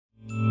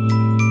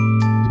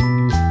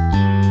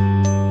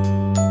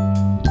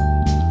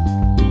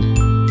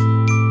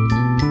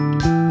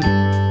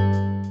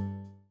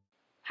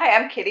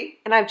Kitty.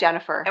 And I'm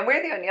Jennifer. And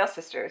we're the O'Neill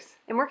sisters.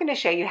 And we're going to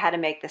show you how to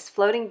make this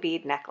floating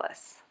bead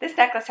necklace. This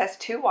necklace has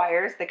 2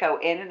 wires that go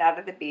in and out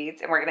of the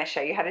beads, and we're going to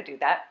show you how to do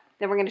that.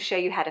 Then we're going to show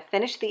you how to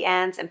finish the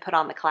ends and put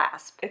on the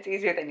clasp. It's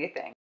easier than you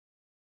think.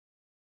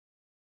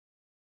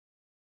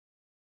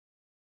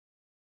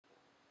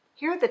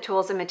 Here are the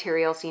tools and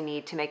materials you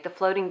need to make the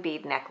floating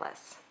bead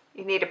necklace.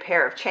 You need a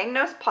pair of chain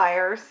nose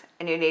pliers,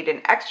 and you need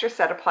an extra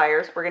set of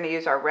pliers. We're going to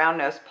use our round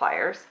nose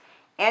pliers.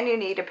 And you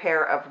need a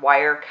pair of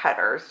wire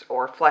cutters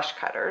or flush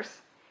cutters.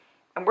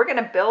 And we're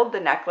going to build the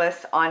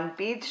necklace on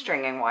bead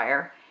stringing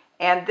wire.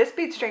 And this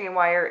bead stringing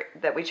wire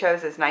that we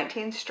chose is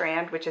 19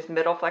 strand, which is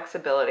middle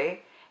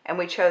flexibility. And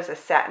we chose a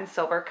satin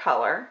silver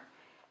color.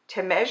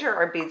 To measure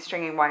our bead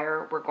stringing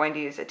wire, we're going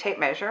to use a tape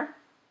measure.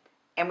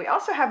 And we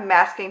also have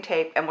masking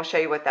tape, and we'll show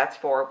you what that's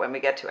for when we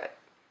get to it.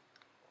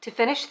 To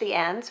finish the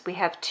ends, we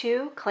have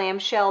 2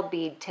 clamshell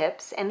bead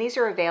tips, and these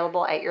are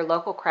available at your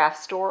local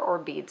craft store or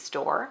bead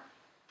store.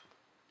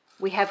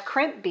 We have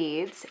crimp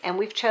beads, and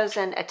we've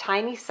chosen a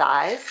tiny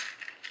size,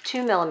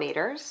 2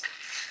 millimeters,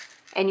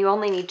 and you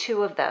only need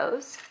 2 of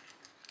those.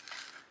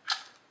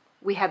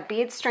 We have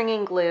bead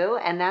stringing glue,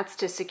 and that's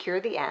to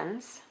secure the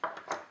ends.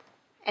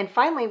 And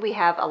finally, we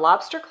have a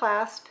lobster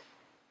clasp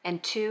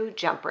and 2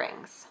 jump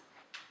rings.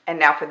 And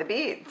now for the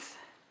beads.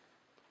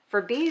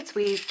 For beads,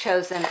 we've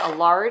chosen a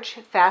large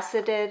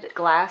faceted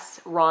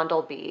glass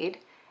rondelle bead,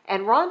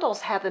 and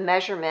rondelles have a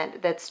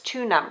measurement that's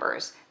 2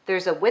 numbers.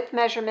 There's a width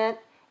measurement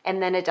and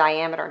then a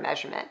diameter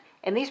measurement.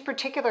 And these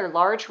particular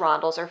large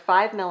rondelles are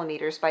 5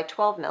 millimeters by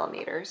 12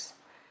 millimeters.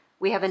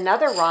 We have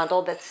another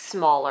rondelle that's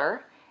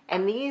smaller,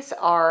 and these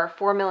are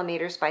 4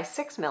 millimeters by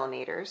 6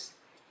 millimeters.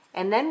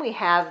 And then we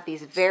have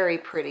these very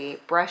pretty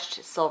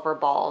brushed silver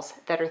balls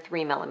that are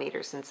 3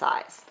 millimeters in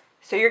size.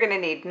 So you're going to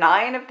need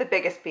 9 of the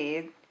biggest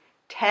bead,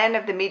 10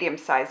 of the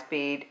medium-sized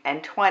bead,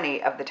 and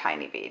 20 of the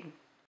tiny bead.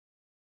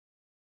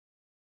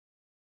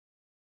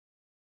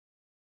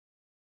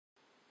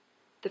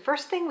 The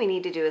first thing we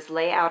need to do is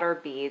lay out our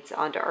beads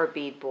onto our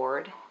bead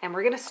board, and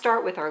we're going to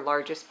start with our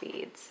largest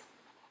beads.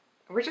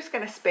 We're just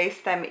going to space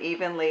them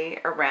evenly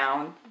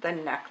around the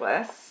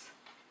necklace.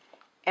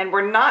 And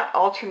we're not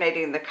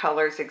alternating the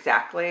colors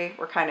exactly.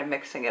 We're kind of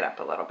mixing it up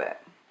a little bit.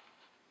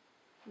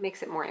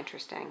 Makes it more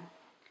interesting.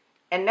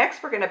 And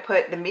next we're going to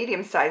put the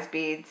medium-sized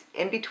beads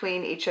in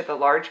between each of the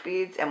large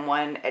beads and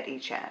 1 at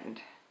each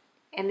end.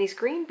 And these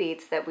green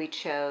beads that we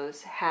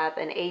chose have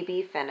an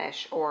AB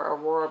finish, or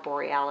Aurora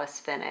Borealis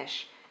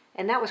finish.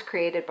 And that was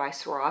created by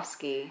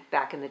Swarovski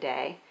back in the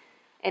day.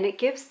 And it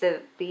gives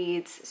the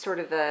beads sort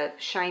of a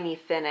shiny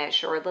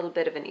finish or a little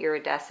bit of an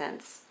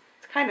iridescence.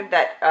 It's kind of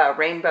that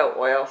rainbow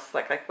oil,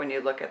 like when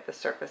you look at the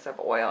surface of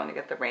oil and you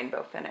get the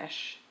rainbow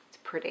finish. It's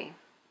pretty.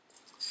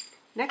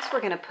 Next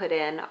we're going to put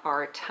in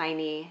our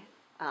tiny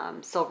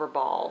silver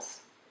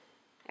balls.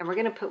 And we're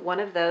going to put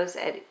 1 of those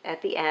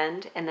at the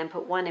end and then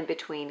put 1 in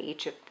between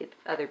each of the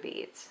other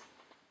beads.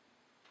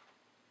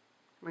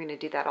 We're going to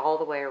do that all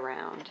the way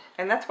around.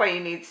 And that's why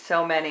you need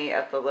so many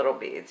of the little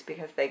beads,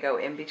 because they go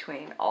in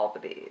between all the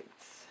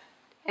beads.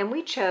 And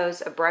we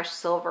chose a brushed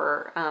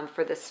silver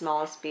for the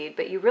smallest bead,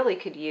 but you really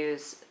could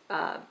use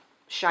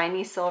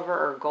shiny silver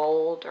or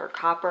gold or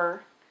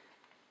copper.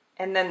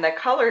 And then the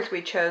colors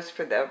we chose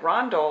for the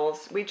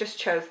rondelles, we just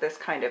chose this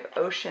kind of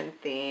ocean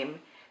theme.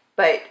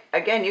 But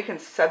again, you can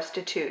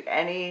substitute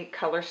any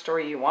color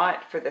story you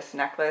want for this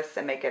necklace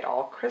and make it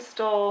all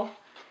crystal.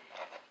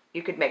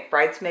 You could make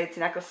bridesmaids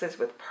necklaces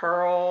with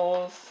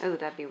pearls. Oh,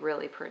 that'd be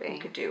really pretty. You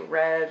could do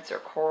reds or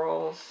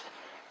corals.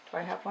 Do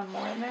I have 1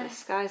 more in there? The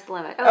sky's the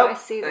limit. Oh, I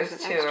see. There's an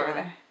 2 extra over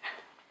there.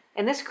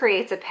 And this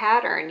creates a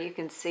pattern. You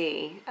can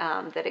see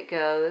that it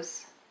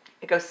goes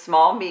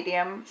small,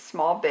 medium,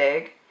 small,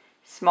 big,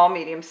 small,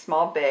 medium,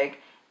 small, big.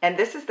 And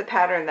this is the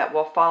pattern that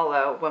we'll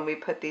follow when we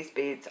put these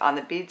beads on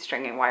the bead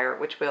stringing wire,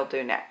 which we'll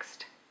do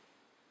next.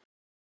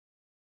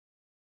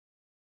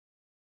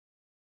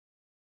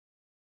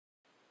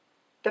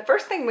 The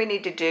first thing we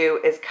need to do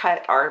is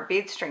cut our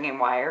bead stringing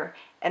wire,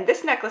 and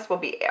this necklace will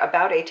be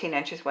about 18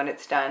 inches when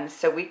it's done.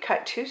 So we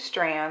cut 2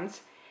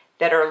 strands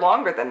that are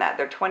longer than that.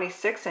 They're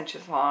 26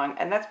 inches long,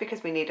 and that's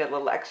because we need a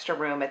little extra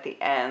room at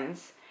the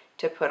ends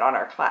to put on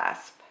our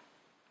clasp.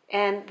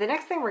 And the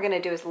next thing we're going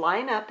to do is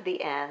line up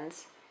the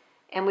ends.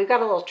 And we've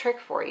got a little trick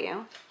for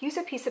you. Use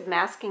a piece of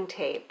masking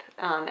tape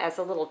as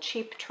a little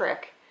cheap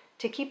trick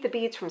to keep the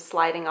beads from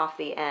sliding off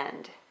the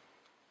end.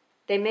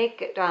 They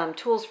make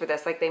tools for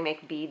this, like they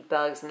make bead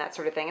bugs and that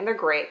sort of thing, and they're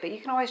great, but you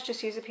can always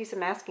just use a piece of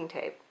masking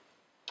tape.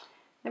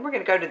 Then we're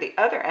going to go to the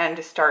other end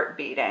to start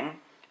beading.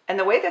 And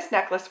the way this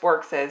necklace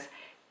works is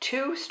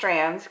 2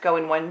 strands go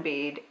in 1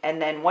 bead,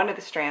 and then 1 of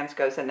the strands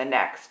goes in the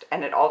next,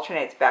 and it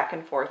alternates back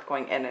and forth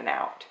going in and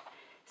out.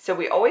 So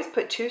we always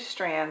put 2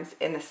 strands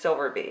in the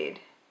silver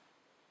bead.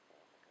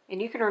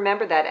 And you can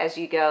remember that as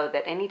you go,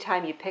 that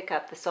anytime you pick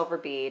up the silver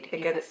bead, it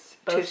you gets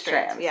put both 2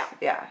 strands.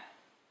 Yeah.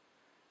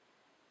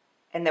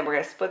 And then we're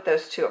going to split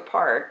those 2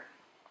 apart,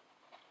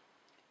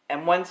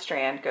 and 1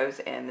 strand goes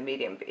in the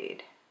medium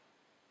bead.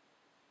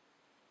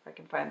 If I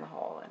can find the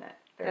hole in it.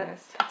 There it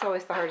is. That's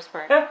always the hardest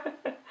part.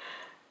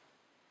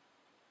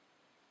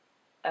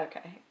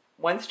 Okay.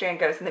 One strand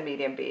goes in the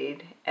medium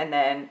bead, and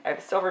then I have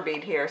a silver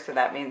bead here, so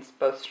that means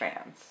both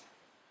strands.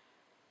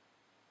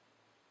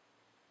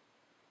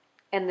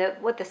 And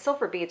what the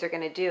silver beads are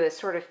going to do is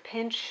sort of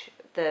pinch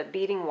the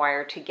beading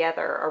wire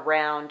together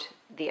around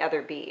the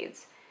other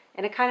beads.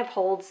 And it kind of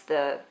holds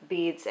the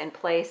beads in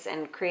place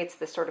and creates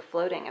this sort of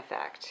floating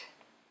effect.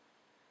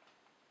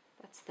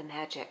 That's the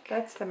magic.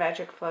 That's the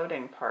magic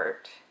floating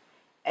part.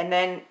 And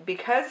then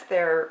because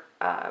they're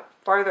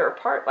farther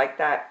apart like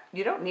that,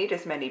 you don't need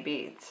as many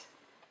beads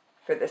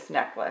for this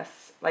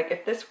necklace. Like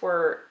if this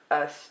were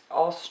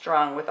all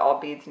strung with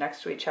all beads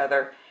next to each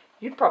other,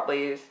 you'd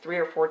probably use 3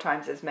 or 4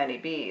 times as many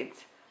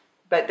beads.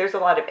 But there's a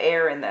lot of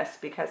air in this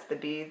because the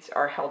beads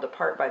are held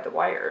apart by the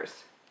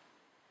wires.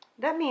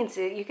 That means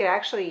that you could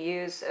actually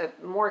use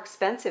more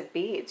expensive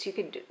beads. You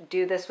could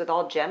do this with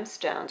all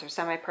gemstones or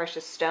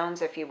semi-precious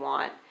stones if you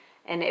want,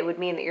 and it would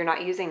mean that you're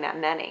not using that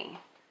many.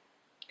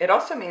 It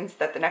also means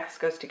that the necklace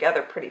goes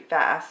together pretty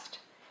fast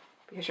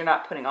because you're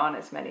not putting on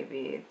as many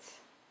beads.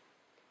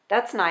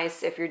 That's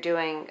nice if you're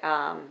doing,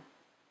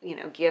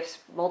 gifts,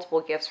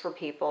 multiple gifts for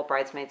people,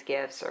 bridesmaids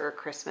gifts or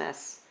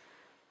Christmas,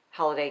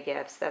 holiday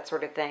gifts, that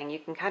sort of thing. You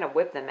can kind of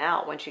whip them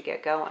out once you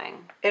get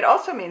going. It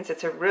also means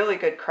it's a really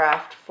good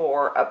craft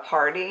for a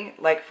party,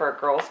 like for a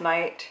girls'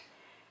 night,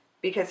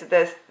 because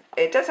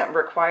it doesn't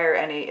require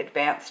any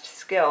advanced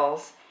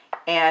skills,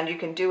 and you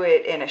can do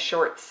it in a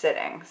short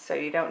sitting, so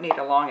you don't need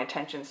a long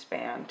attention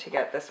span to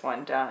get this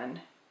one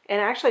done. And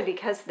actually,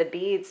 because the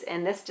beads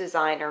in this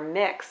design are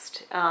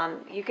mixed,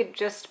 you could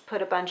just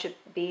put a bunch of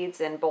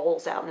beads in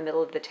bowls out in the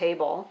middle of the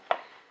table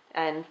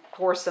and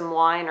pour some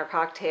wine or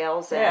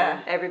cocktails, and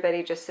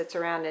everybody just sits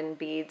around and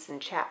beads and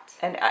chats.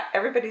 And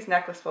everybody's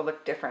necklace will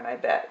look different, I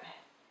bet.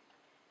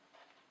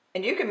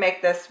 And you can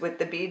make this with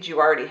the beads you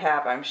already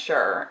have, I'm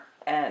sure.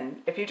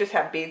 And if you just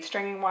have bead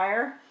stringing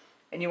wire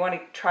and you want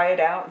to try it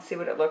out and see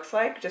what it looks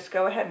like, just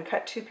go ahead and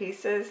cut 2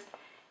 pieces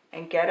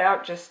and get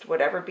out just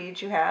whatever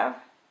beads you have.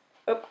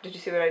 Oh, did you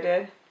see what I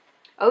did?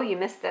 Oh, you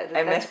missed that.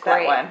 I missed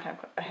that one.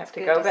 I have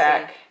to go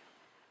back.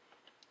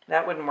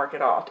 That wouldn't work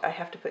at all. I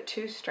have to put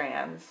 2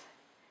 strands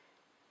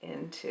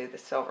into the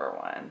silver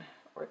one,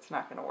 or it's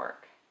not going to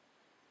work.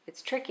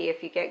 It's tricky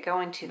if you get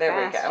going too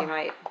fast. There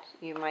we go.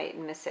 You might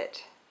miss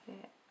it. Yeah.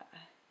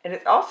 And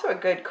it's also a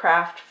good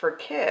craft for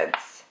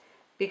kids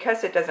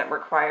because it doesn't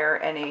require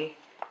any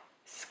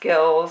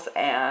skills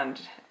and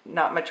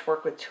not much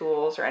work with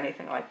tools or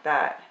anything like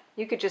that.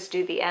 You could just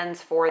do the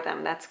ends for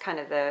them. That's kind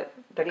of the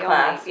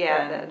clasp.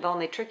 The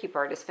only tricky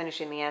part is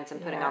finishing the ends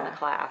and putting on the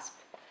clasp.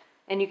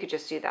 And you could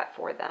just do that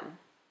for them.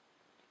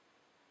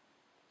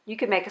 You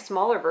could make a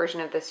smaller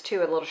version of this too,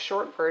 a little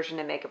short version,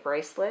 and make a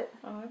bracelet.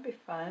 Oh, that'd be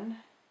fun.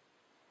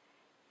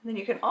 And then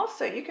you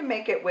can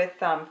make it with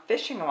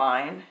fishing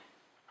line.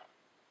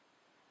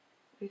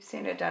 We've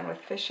seen it done with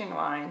fishing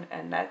line,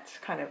 and that's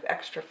kind of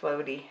extra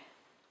floaty.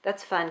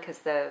 That's fun because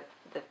the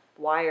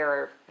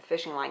wire, the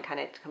fishing line, kind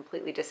of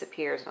completely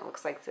disappears, and it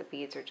looks like the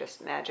beads are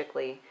just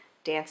magically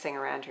dancing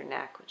around your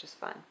neck, which is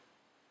fun.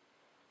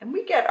 And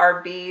we get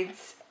our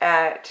beads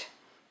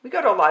we go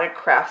to a lot of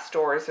craft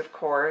stores, of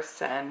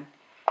course, and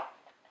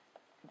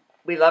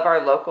we love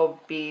our local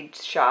bead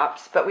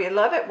shops, but we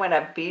love it when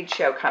a bead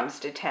show comes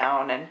to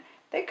town, and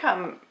they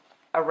come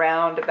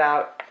around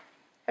about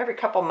every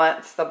couple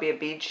months. There'll be a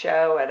bead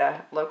show at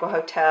a local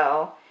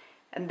hotel,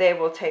 and they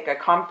will take a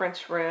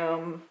conference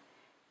room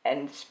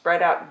and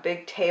spread out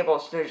big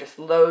tables. They're just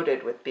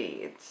loaded with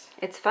beads.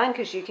 It's fun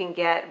because you can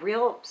get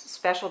real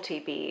specialty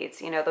beads.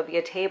 There'll be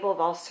a table of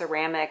all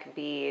ceramic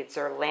beads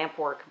or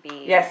lampwork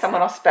beads. Yeah,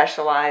 someone will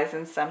specialize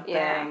in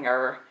something,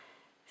 or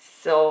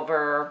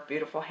silver,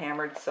 beautiful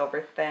hammered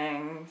silver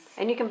things.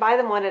 And you can buy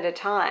them one at a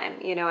time.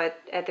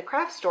 At the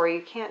craft store,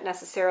 you can't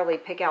necessarily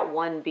pick out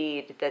one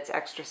bead that's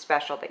extra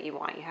special that you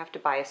want. You have to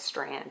buy a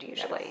strand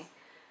usually. Yes.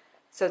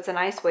 So it's a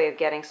nice way of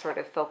getting sort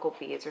of focal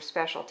beads or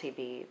specialty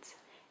beads.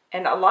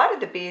 And a lot of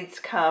the beads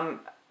come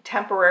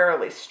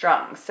temporarily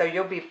strung. So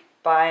you'll be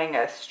buying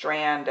a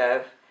strand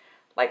of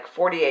like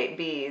 48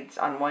 beads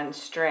on one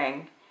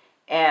string.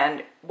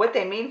 And what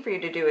they mean for you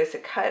to do is to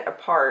cut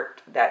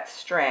apart that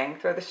string,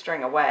 throw the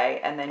string away,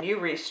 and then you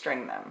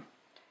restring them.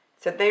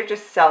 So they're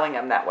just selling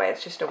them that way.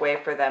 It's just a way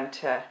for them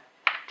to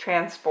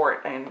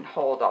transport and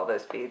hold all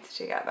those beads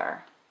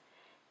together.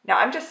 Now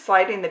I'm just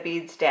sliding the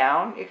beads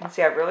down. You can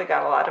see I've really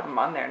got a lot of them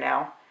on there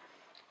now.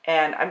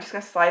 And I'm just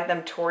going to slide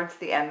them towards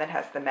the end that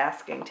has the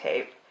masking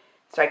tape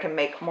so I can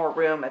make more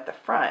room at the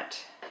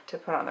front to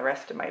put on the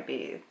rest of my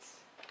beads.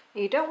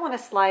 You don't want to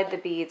slide the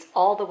beads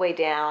all the way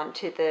down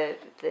to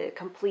the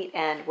complete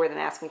end where the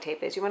masking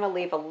tape is. You want to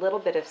leave a little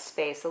bit of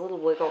space, a little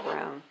wiggle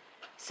room,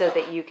 so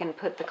that you can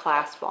put the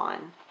clasp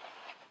on.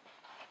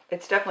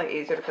 It's definitely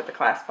easier to put the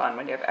clasp on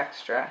when you have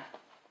extra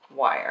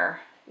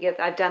wire. Yeah,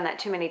 I've done that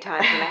too many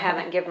times and I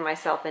haven't given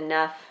myself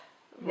enough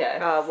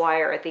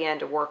wire at the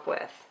end to work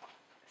with.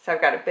 So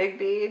I've got a big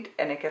bead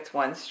and it gets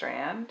 1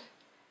 strand.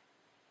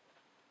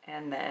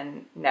 And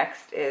then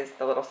next is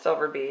the little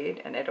silver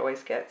bead, and it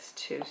always gets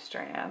 2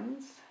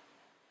 strands.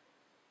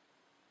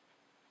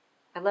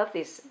 I love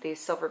these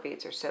silver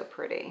beads are so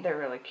pretty. They're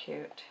really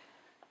cute.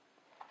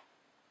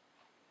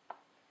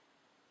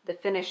 The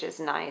finish is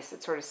nice.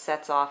 It sort of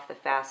sets off the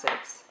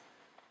facets.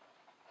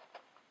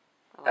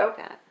 I like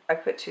that. I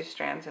put 2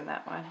 strands in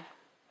that one.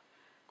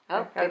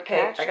 Oh, I good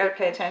catch. gotta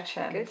pay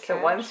attention. Good so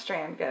catch. 1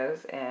 strand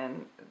goes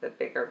in the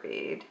bigger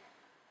bead.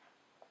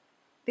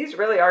 These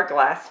really are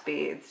glass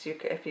beads.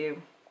 If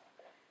you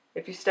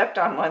stepped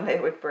on one, they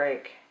would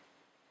break.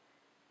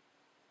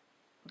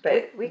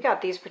 But we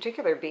got these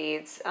particular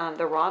beads,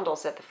 the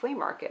rondelles, at the flea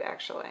market,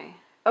 actually.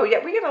 Oh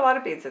yeah, we get a lot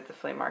of beads at the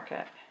flea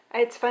market.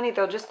 It's funny,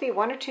 there'll just be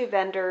 1 or 2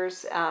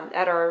 vendors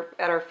at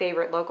our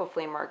favorite local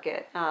flea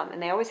market,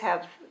 and they always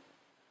have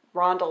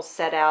rondelles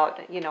set out,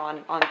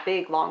 on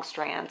big long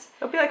strands.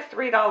 It'll be like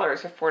 $3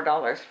 or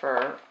 $4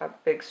 for a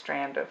big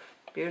strand of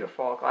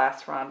beautiful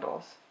glass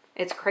rondelles.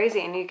 It's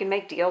crazy, and you can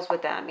make deals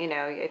with them.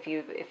 If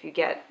you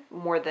get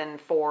more than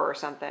 4 or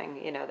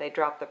something, they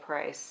drop the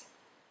price.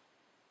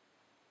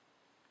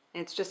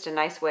 It's just a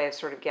nice way of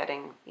sort of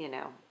getting,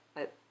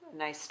 a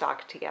nice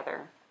stock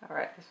together. All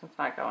right, this one's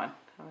not going.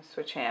 I'm going to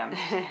switch hands.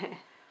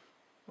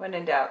 When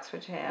in doubt,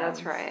 switch hands.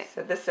 That's right.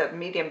 So this is a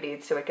medium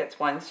bead, so it gets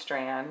 1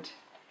 strand.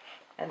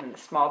 And then the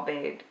small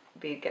bead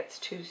gets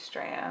 2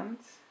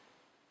 strands.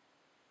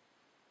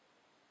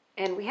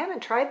 And we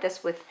haven't tried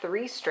this with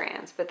 3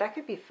 strands, but that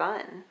could be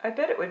fun. I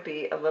bet it would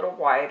be a little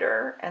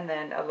wider and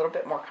then a little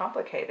bit more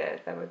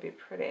complicated. That would be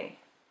pretty.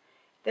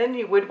 Then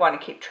you would want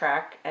to keep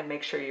track and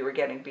make sure you were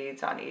getting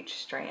beads on each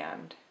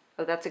strand.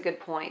 Oh, that's a good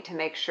point, to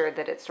make sure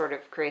that it sort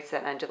of creates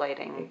that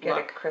undulating You get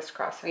look. a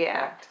crisscross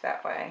effect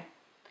that way.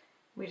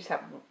 We just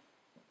have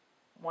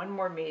 1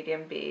 more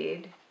medium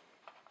bead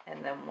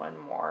and then 1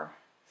 more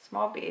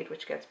small bead,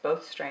 which gets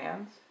both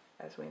strands,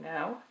 as we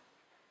know.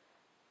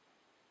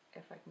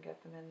 If I can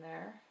get them in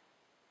there.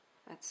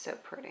 That's so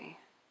pretty.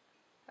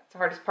 That's the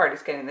hardest part,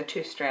 is getting the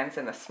 2 strands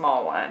in the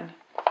small one.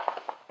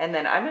 And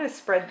then I'm going to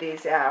spread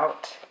these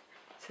out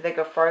so they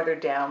go farther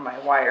down my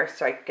wire,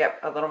 so I get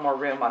a little more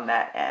room on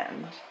that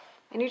end.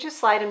 And you just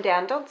slide them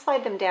down. Don't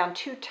slide them down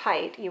too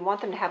tight. You want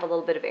them to have a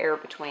little bit of air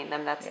between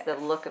them. That's the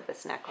look of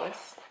this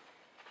necklace.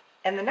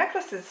 And the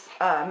necklace is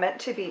meant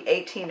to be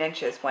 18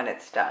 inches when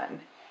it's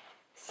done.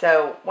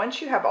 So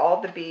once you have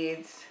all the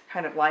beads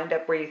kind of lined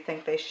up where you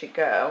think they should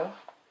go,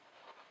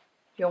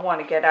 you'll want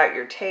to get out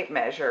your tape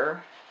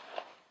measure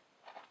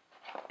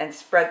and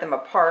spread them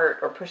apart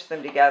or push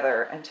them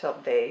together until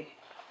they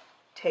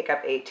take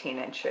up 18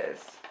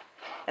 inches.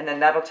 And then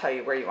that'll tell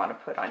you where you want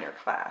to put on your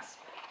clasp.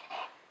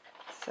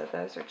 So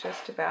those are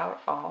just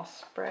about all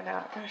spread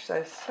out. Gosh,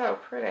 that is so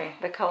pretty.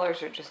 The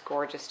colors are just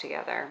gorgeous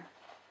together.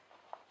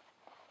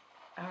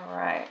 All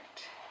right.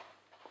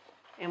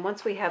 And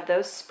once we have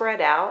those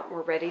spread out,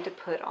 we're ready to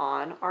put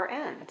on our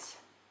ends.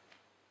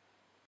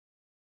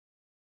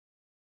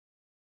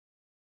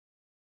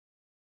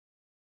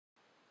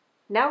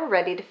 Now we're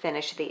ready to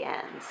finish the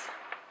ends.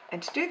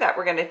 And to do that,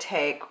 we're going to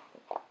take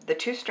the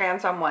 2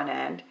 strands on one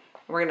end,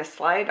 and we're going to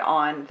slide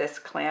on this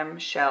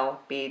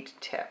clamshell bead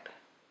tip.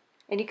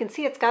 And you can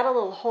see it's got a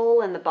little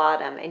hole in the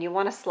bottom, and you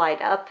want to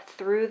slide up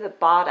through the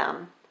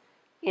bottom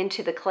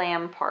into the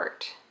clam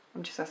part.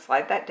 I'm just going to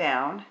slide that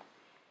down.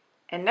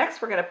 And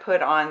next we're going to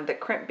put on the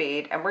crimp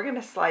bead, and we're going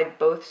to slide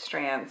both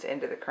strands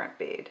into the crimp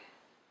bead.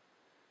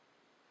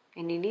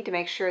 And you need to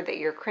make sure that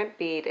your crimp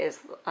bead is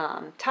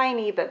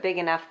tiny but big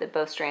enough that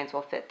both strands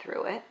will fit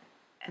through it.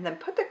 And then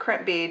put the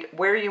crimp bead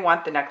where you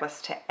want the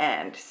necklace to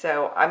end.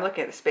 So I'm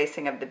looking at the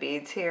spacing of the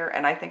beads here,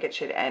 and I think it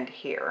should end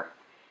here.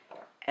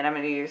 And I'm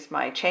going to use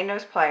my chain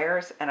nose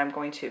pliers, and I'm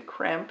going to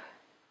crimp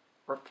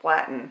or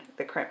flatten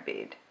the crimp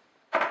bead.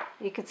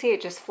 You can see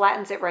it just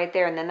flattens it right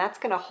there, and then that's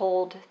going to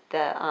hold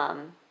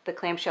the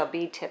clamshell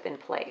bead tip in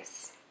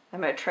place.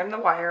 I'm going to trim the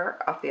wire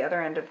off the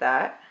other end of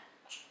that,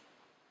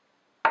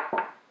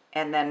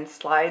 and then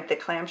slide the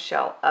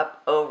clamshell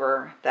up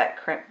over that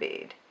crimp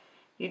bead.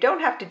 You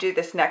don't have to do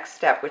this next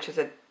step, which is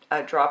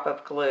a drop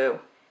of glue,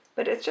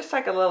 but it's just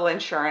like a little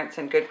insurance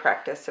and good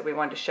practice, so we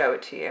wanted to show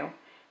it to you.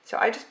 So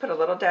I just put a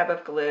little dab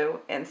of glue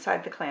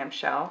inside the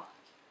clamshell,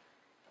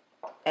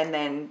 and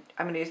then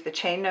I'm going to use the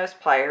chain nose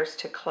pliers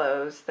to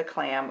close the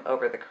clam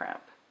over the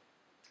crimp.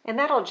 And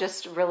that'll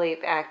just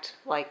really act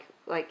like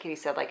Katie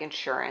said, like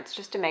insurance,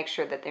 just to make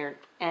sure that their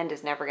end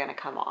is never going to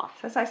come off.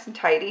 So it's nice and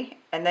tidy.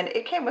 And then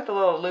it came with a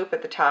little loop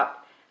at the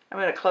top. I'm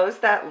going to close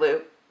that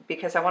loop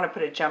because I want to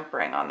put a jump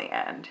ring on the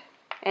end.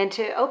 And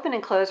to open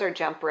and close our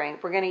jump ring,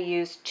 we're going to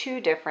use 2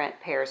 different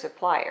pairs of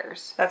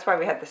pliers. That's why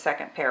we had the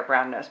second pair of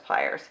round nose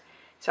pliers.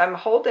 So I'm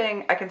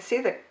holding, I can see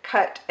the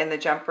cut in the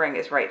jump ring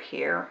is right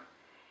here.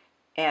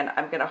 And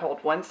I'm going to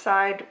hold one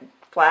side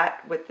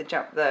flat with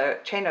the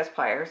chain nose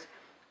pliers.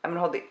 I'm going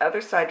to hold the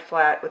other side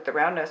flat with the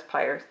round nose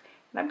pliers.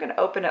 And I'm going to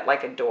open it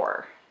like a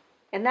door.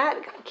 And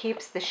that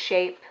keeps the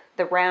shape,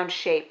 the round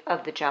shape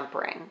of the jump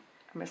ring.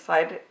 I'm going to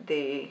slide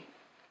the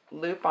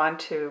loop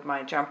onto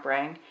my jump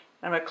ring. And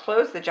I'm going to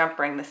close the jump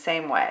ring the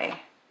same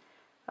way.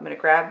 I'm going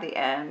to grab the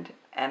end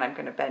and I'm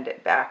going to bend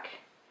it back.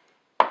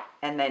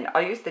 And then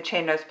I'll use the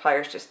chain nose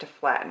pliers just to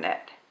flatten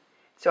it.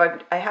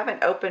 So I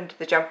haven't opened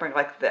the jump ring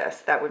like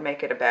this. That would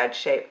make it a bad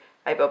shape.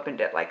 I've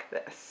opened it like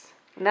this.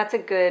 And that's a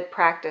good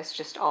practice,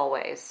 just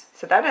always.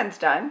 So that end's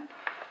done.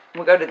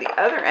 We'll go to the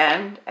other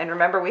end, and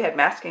remember we had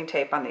masking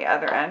tape on the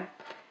other end.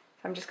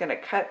 So I'm just going to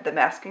cut the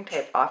masking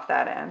tape off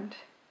that end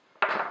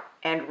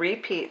and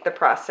repeat the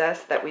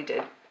process that we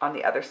did on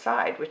the other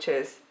side, which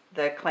is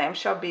the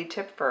clamshell bead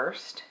tip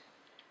first,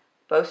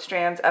 both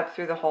strands up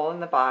through the hole in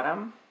the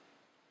bottom,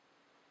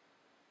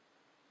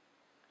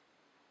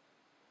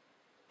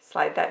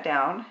 slide that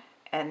down,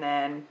 and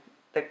then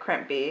the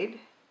crimp bead,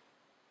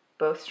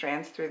 both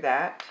strands through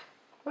that.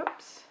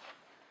 Whoops.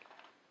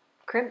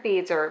 Crimp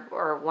beads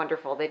are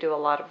wonderful. They do a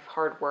lot of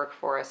hard work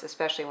for us,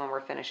 especially when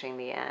we're finishing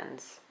the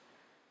ends.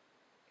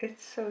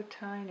 It's so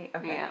tiny.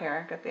 Okay, Yeah.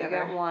 here, I got the You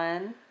other. got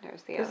one.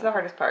 There's the This is other. the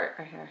hardest part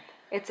right here.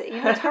 It's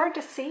it's hard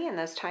to see in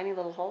those tiny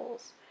little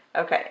holes.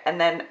 Okay, and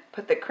then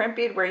put the crimp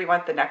bead where you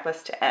want the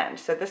necklace to end.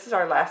 So this is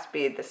our last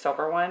bead, the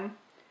silver one.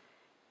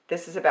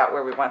 This is about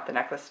where we want the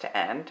necklace to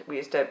end. We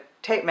used a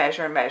tape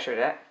measure and measured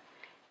it.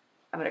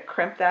 I'm going to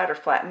crimp that or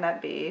flatten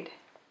that bead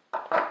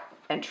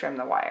and trim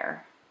the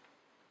wire.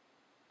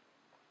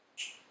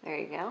 There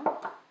you go.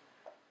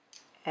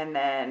 And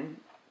then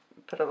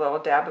put a little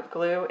dab of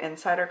glue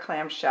inside our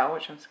clamshell,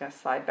 which I'm just going to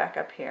slide back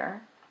up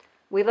here.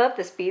 We love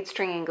this bead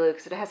stringing glue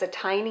because it has a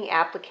tiny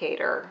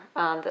applicator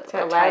that It's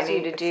got allows tiny-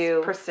 you to it's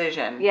do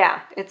precision.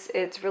 Yeah,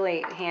 it's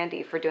really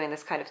handy for doing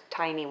this kind of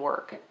tiny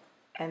work.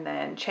 And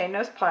then chain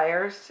nose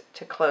pliers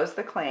to close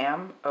the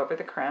clam over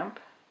the crimp,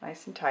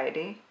 nice and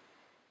tidy.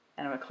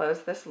 And I'm going to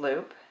close this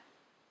loop.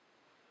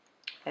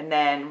 And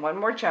then one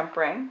more jump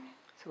ring.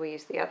 So we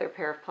use the other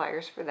pair of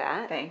pliers for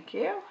that. Thank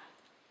you.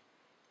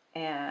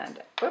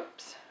 And,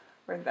 whoops,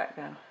 where'd that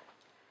go?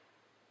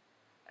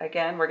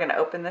 Again, we're going to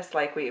open this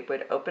like we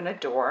would open a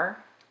door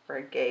or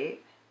a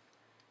gate.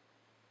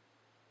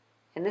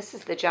 And this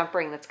is the jump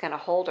ring that's going to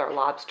hold our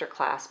lobster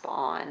clasp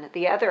on.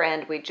 The other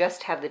end, we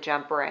just have the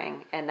jump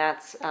ring, and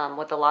that's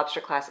what the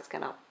lobster clasp is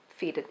going to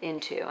feed it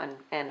into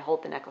and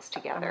hold the necklace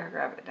I'm going to together.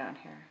 grab it down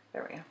here.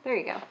 There we go. There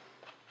you go.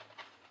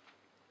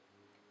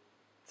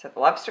 So the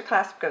lobster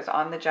clasp goes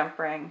on the jump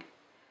ring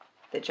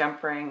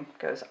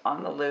goes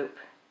on the loop,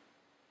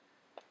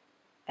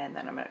 and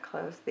then I'm going to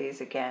close these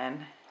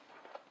again.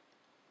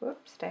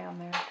 Whoops, stay on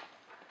there.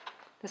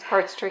 This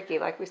part's tricky,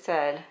 like we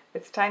said.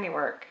 It's tiny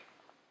work.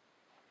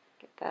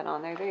 Get that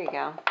on there. There you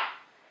go.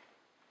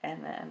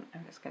 And then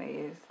I'm just going to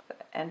use the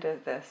end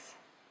of this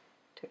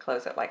to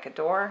close it like a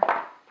door.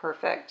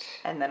 Perfect.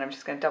 And then I'm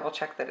just going to double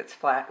check that it's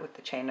flat with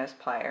the chain nose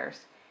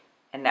pliers.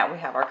 And now we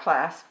have our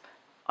clasp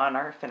on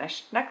our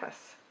finished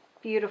necklace.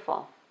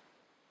 Beautiful.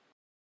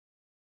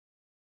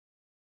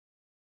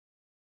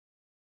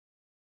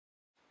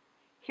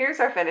 Here's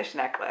our finished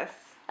necklace.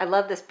 I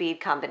love this bead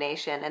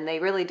combination, and they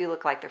really do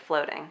look like they're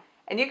floating.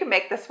 And you can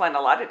make this one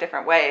a lot of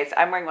different ways.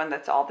 I'm wearing one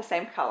that's all the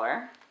same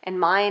color. And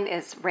mine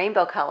is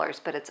rainbow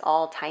colors, but it's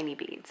all tiny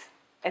beads.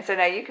 And so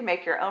now you can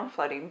make your own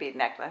floating bead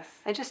necklace.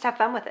 And just have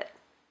fun with it.